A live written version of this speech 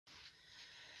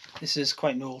This is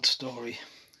quite an old story.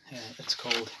 It's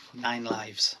called 9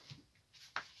 Lives.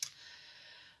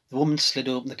 The woman slid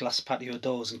open the glass patio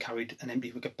doors and carried an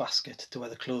empty wicker basket to where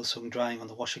the clothes hung drying on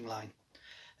the washing line.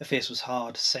 Her face was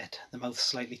hard, set, the mouth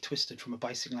slightly twisted from a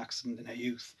bicycle accident in her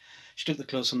youth. She took the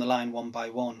clothes from the line one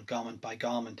by one, garment by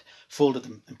garment, folded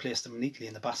them and placed them neatly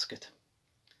in the basket.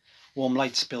 Warm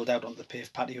light spilled out onto the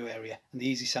paved patio area, and the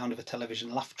easy sound of a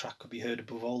television laugh track could be heard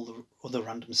above all the other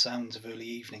random sounds of early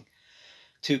evening.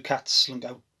 2 cats slunk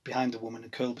out behind the woman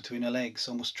and curled between her legs,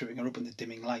 almost tripping her up in the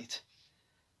dimming light.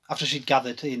 After she'd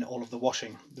gathered in all of the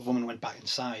washing, the woman went back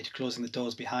inside, closing the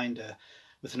doors behind her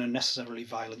with an unnecessarily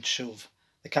violent shove.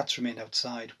 The cats remained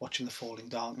outside, watching the falling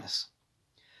darkness.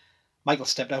 Michael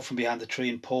stepped out from behind the tree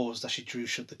and paused as she drew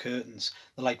shut the curtains.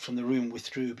 The light from the room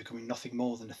withdrew, becoming nothing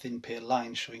more than a thin pale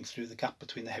line showing through the gap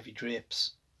between the heavy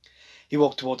drapes. He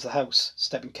walked towards the house,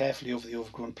 stepping carefully over the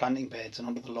overgrown planting beds and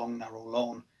onto the long, narrow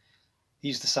lawn. He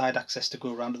used the side access to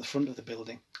go around to the front of the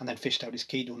building, and then fished out his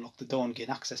key to unlock the door and gain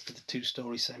access to the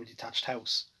 2-storey semi-detached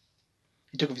house.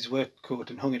 He took off his work coat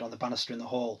and hung it on the banister in the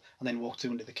hall, and then walked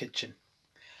through into the kitchen.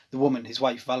 The woman, his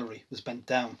wife Valerie, was bent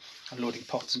down, unloading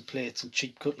pots and plates and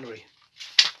cheap cutlery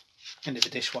into the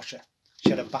dishwasher. She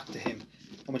had her back to him,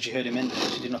 and when she heard him enter,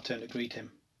 she did not turn to greet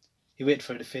him. He waited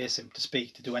for her to face him, to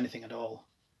speak, to do anything at all.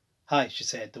 "Hi," she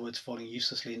said, the words falling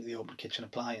uselessly into the open kitchen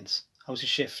appliance. "How was your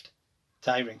shift?"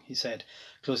 "Tiring," he said,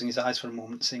 closing his eyes for a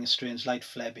moment and seeing a strange light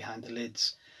flare behind the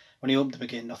lids. When he opened them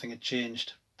again, nothing had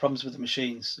changed. Problems with the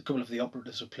machines. A couple of the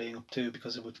operatives were playing up too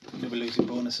because they were losing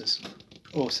bonuses.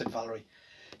 "Oh," said Valerie.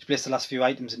 She placed the last few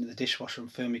items into the dishwasher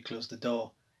and firmly closed the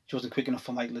door. She wasn't quick enough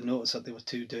for Michael to notice that they were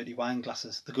 2 dirty wine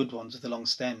glasses, the good ones with the long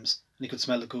stems, and he could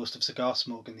smell the ghost of cigar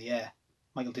smoke in the air.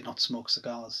 Michael did not smoke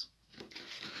cigars.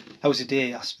 "How was your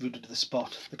day?" asked, rooted to the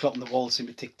spot. The clock on the wall seemed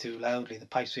to tick too loudly. The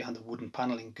pipes behind the wooden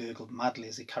panelling gurgled madly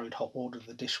as they carried hot water to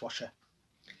the dishwasher.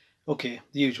 "Okay,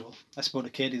 the usual. I spoke to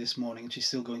Katie this morning and she's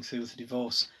still going through with the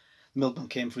divorce. The milkman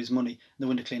came for his money, and the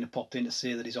window cleaner popped in to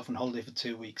say that he's off on holiday for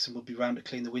 2 weeks and will be round to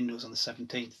clean the windows on the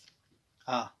 17th.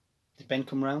 "Ah, did Ben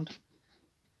come round?"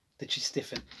 Did she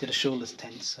stiffen? Did her shoulders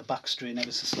tense? Her back straighten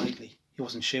ever so slightly? He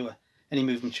wasn't sure. Any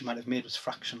movement she might have made was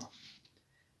fractional.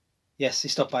 "Yes, he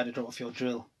stopped by to drop off your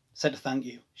drill. Said to thank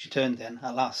you." She turned then,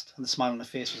 at last, and the smile on her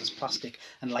face was as plastic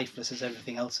and lifeless as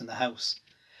everything else in the house.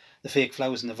 The fake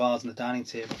flowers in the vase on the dining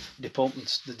table, the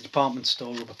department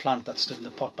store rubber plant that stood in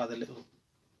the pot by the little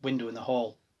window in the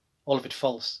hall, all of it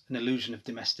false, an illusion of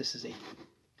domesticity.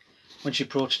 When she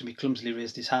approached him, he clumsily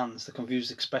raised his hands. The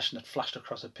confused expression that flashed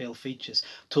across her pale features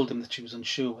told him that she was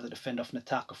unsure whether to fend off an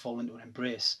attack or fall into an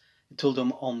embrace. It told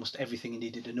him almost everything he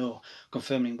needed to know,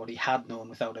 confirming what he had known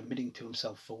without admitting to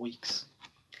himself for weeks.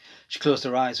 She closed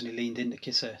her eyes when he leaned in to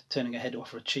kiss her, turning her head to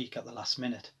offer a cheek at the last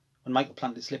minute. When Michael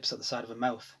planted his lips at the side of her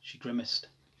mouth, she grimaced.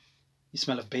 "You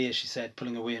smell of beer," she said,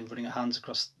 pulling away and running her hands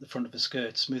across the front of her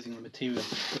skirt, smoothing the material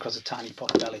across a tiny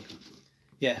pot belly.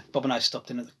 "Yeah, Bob and I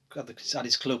stopped in at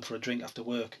his club for a drink after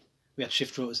work. We had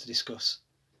shift rotors to discuss."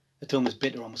 Her tone was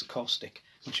bitter, almost caustic,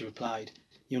 when she replied,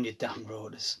 "You and your damn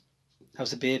rotors.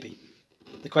 How's the baby?"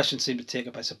 The question seemed to take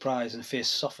her by surprise, and her face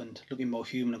softened, looking more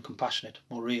human and compassionate,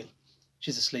 more real.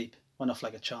 "She's asleep. Went off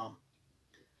like a charm."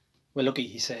 "We're lucky,"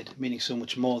 he said, meaning so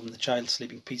much more than the child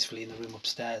sleeping peacefully in the room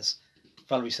upstairs.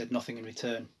 Valerie said nothing in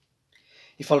return.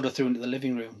 He followed her through into the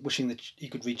living room, wishing that he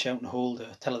could reach out and hold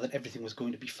her, tell her that everything was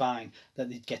going to be fine, that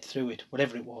they'd get through it,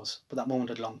 whatever it was, but that moment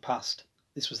had long passed.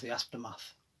 This was the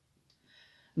aftermath.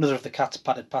 Another of the cats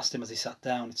pattered past him as he sat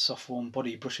down, its soft warm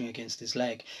body brushing against his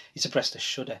leg. He suppressed a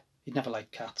shudder. He'd never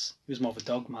liked cats. He was more of a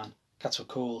dog man. Cats were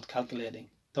cold, calculating.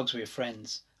 Dogs were your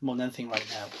friends. And more than anything right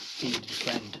now, he needed a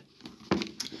friend.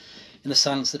 In the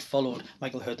silence that followed,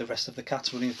 Michael heard the rest of the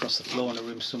cats running across the floor in a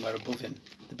room somewhere above him.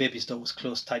 The baby's door was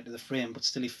close tight to the frame, but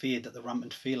still he feared that the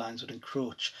rampant felines would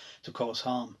encroach to cause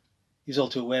harm. He was all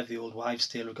too aware of the old wives'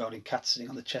 tale regarding cats sitting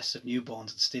on the chests of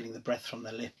newborns and stealing the breath from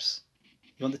their lips.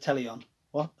 "You want the telly on?"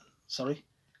 "What? Sorry?"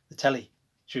 "The telly,"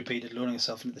 she repeated, lowering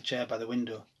herself into the chair by the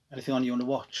window. "Anything on you want to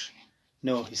watch?"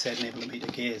 "No," he said, unable to meet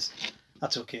her gaze.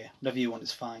 "That's okay. Whatever you want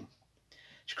is fine."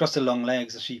 She crossed her long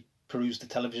legs as she perused the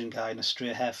television guide, and a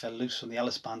stray hair fell loose from the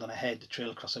Alice band on her head to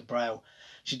trail across her brow.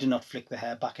 She did not flick the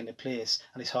hair back into place,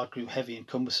 and his heart grew heavy and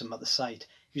cumbersome at the sight.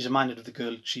 He was reminded of the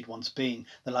girl she'd once been,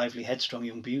 the lively, headstrong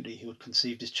young beauty who had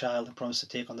conceived his child and promised to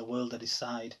take on the world at his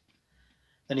side.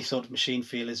 Then he thought of machine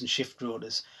feelers and shift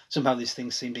rotors. Somehow these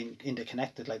things seemed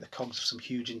interconnected, like the cogs of some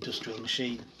huge industrial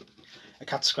machine. A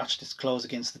cat scratched its claws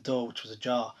against the door, which was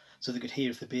ajar, so they could hear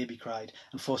if the baby cried,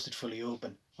 and forced it fully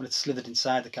open. When it slithered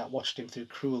inside, the cat watched him through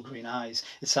cruel green eyes.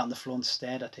 It sat on the floor and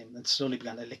stared at him, then slowly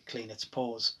began to lick clean its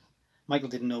paws. Michael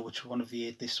didn't know which one of the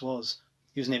 8 this was.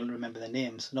 He wasn't able to remember their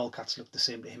names, and all cats looked the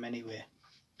same to him anyway.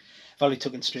 Valerie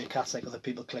took in stray cats like other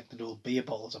people collected old beer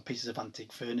bottles or pieces of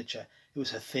antique furniture. It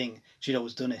was her thing. She'd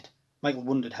always done it. Michael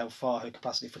wondered how far her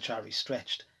capacity for charity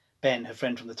stretched. Ben, her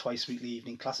friend from the twice-weekly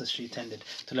evening classes she attended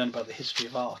to learn about the history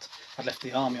of art, had left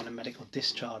the army on a medical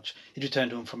discharge. He'd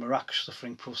returned home from Iraq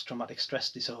suffering post-traumatic stress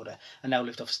disorder and now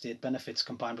lived off state benefits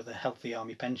combined with a healthy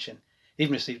army pension. He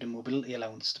even received a mobility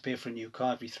allowance to pay for a new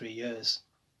car every 3 years.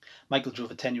 Michael drove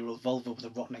a 10-year-old Volvo with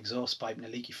a rotten exhaust pipe and a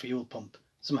leaky fuel pump.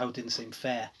 Somehow it didn't seem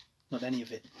fair. Not any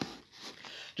of it.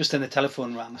 Just then the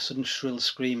telephone rang, a sudden shrill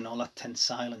scream and all that tense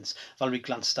silence. Valerie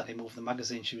glanced at him over the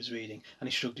magazine she was reading, and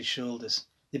he shrugged his shoulders.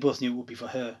 They both knew it would be for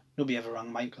her. Nobody ever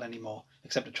rang Michael anymore,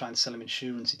 except to try and sell him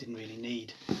insurance he didn't really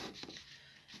need.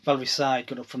 Valerie sighed,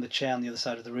 got up from the chair on the other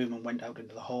side of the room and went out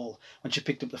into the hall. When she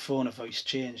picked up the phone, her voice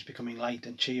changed, becoming light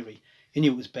and cheery. He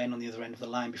knew it was Ben on the other end of the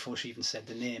line before she even said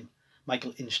the name.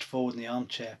 Michael inched forward in the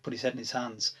armchair, put his head in his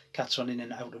hands. Cats ran in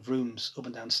and out of rooms, up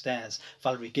and down stairs.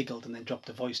 Valerie giggled and then dropped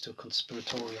her voice to a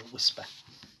conspiratorial whisper.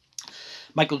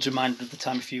 Michael was reminded of the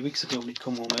time a few weeks ago when he'd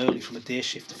come home early from a day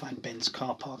shift to find Ben's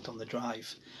car parked on the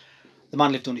drive. The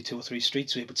man lived only 2 or 3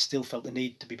 streets away, but still felt the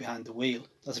need to be behind the wheel,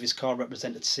 as if his car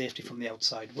represented safety from the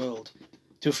outside world.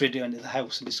 Too afraid to enter the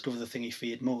house and discover the thing he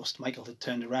feared most, Michael had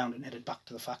turned around and headed back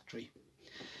to the factory.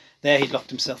 There he'd locked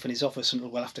himself in his office until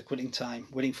well after quitting time,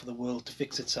 waiting for the world to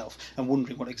fix itself and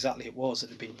wondering what exactly it was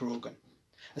that had been broken.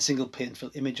 A single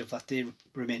painful image of that day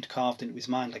remained carved into his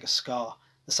mind like a scar,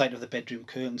 the sight of the bedroom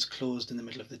curtains closed in the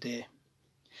middle of the day.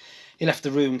 He left the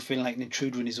room feeling like an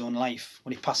intruder in his own life.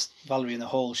 When he passed Valerie in the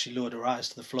hall, she lowered her eyes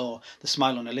to the floor. The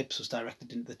smile on her lips was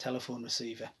directed into the telephone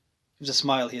receiver. It was a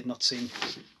smile he had not seen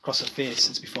cross her face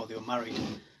since before they were married.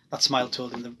 That smile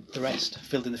told him the rest,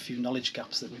 filled in the few knowledge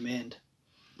gaps that remained.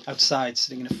 Outside,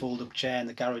 sitting in a fold-up chair in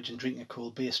the garage and drinking a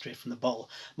cold beer straight from the bottle,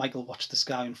 Michael watched the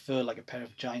sky unfurl like a pair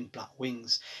of giant black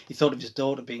wings. He thought of his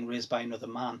daughter being raised by another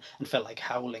man and felt like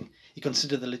howling. He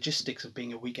considered the logistics of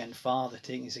being a weekend father,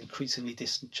 taking his increasingly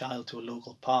distant child to a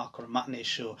local park or a matinee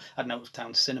show at an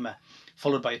out-of-town cinema,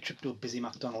 followed by a trip to a busy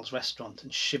McDonald's restaurant,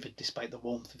 and shivered despite the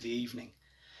warmth of the evening.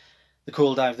 The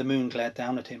cold eye of the moon glared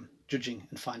down at him, judging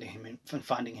and finding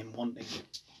him wanting.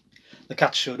 The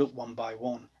cats showed up one by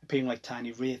one, appearing like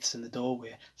tiny wraiths in the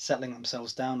doorway, settling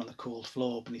themselves down on the cold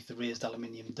floor beneath the raised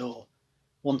aluminium door.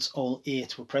 Once all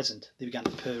 8 were present, they began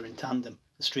to purr in tandem,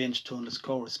 a strange toneless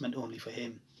chorus meant only for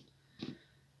him.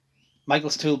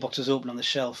 Michael's toolbox was open on the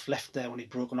shelf, left there when he'd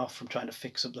broken off from trying to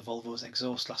fix up the Volvo's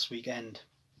exhaust last weekend.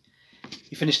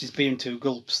 He finished his beer in 2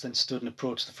 gulps, then stood and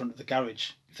approached the front of the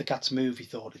garage. If the cats move, he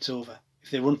thought, it's over.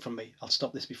 If they run from me, I'll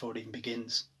stop this before it even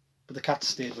begins. But the cats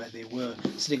stayed where they were,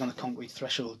 sitting on the concrete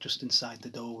threshold just inside the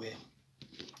doorway.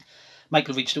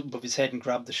 Michael reached up above his head and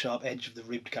grabbed the sharp edge of the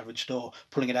ribbed garage door,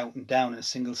 pulling it out and down in a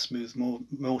single smooth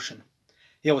motion.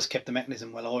 He always kept the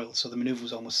mechanism well oiled, so the manoeuvre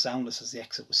was almost soundless as the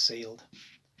exit was sealed.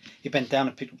 He bent down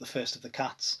and picked up the first of the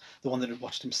cats, the one that had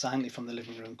watched him silently from the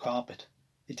living room carpet.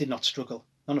 It did not struggle.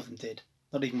 None of them did.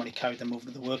 Not even when he carried them over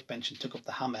to the workbench and took up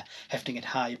the hammer, hefting it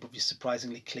high above his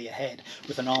surprisingly clear head,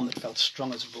 with an arm that felt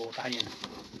strong as wrought iron.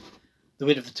 The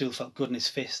weight of the tool felt good in his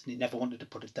fist, and he never wanted to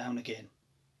put it down again.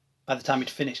 By the time he'd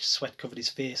finished, sweat covered his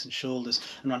face and shoulders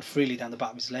and ran freely down the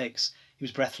back of his legs. He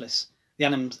was breathless. The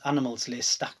animals lay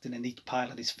stacked in a neat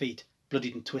pile at his feet,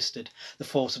 bloodied and twisted, the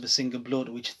force of a single blow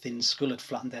to which thin skull had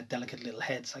flattened their delicate little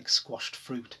heads like squashed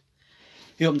fruit.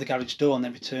 He opened the garage door and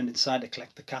then returned inside to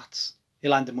collect the cats. He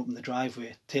lined them up in the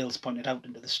driveway, tails pointed out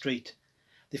into the street.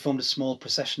 They formed a small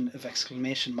procession of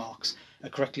exclamation marks, a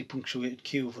correctly punctuated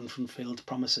queue of unfulfilled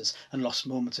promises and lost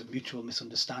moments of mutual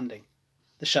misunderstanding.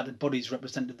 The shattered bodies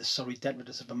represented the sorry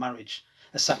detritus of a marriage,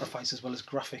 a sacrifice as well as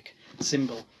graphic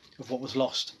symbol of what was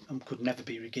lost and could never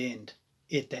be regained.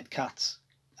 8 dead cats,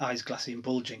 eyes glassy and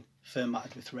bulging, fur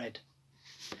matted with red.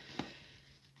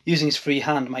 Using his free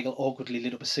hand, Michael awkwardly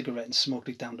lit up a cigarette and smoked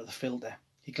it down to the filter.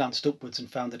 He glanced upwards and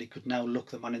found that he could now look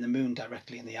the man in the moon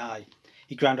directly in the eye.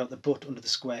 He ground out the butt under the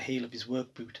square heel of his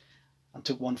work boot and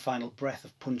took one final breath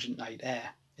of pungent night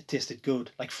air. It tasted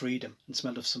good, like freedom, and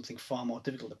smelled of something far more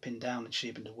difficult to pin down and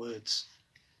shape into words.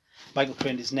 Michael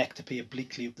craned his neck to peer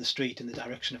obliquely up the street in the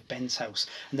direction of Ben's house,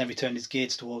 and then returned his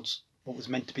gaze towards what was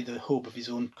meant to be the hub of his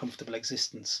own comfortable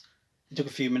existence. It took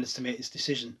a few minutes to make his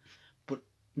decision, but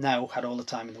now had all the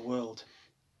time in the world.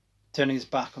 Turning his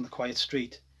back on the quiet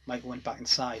street, Michael went back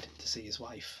inside to see his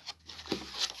wife.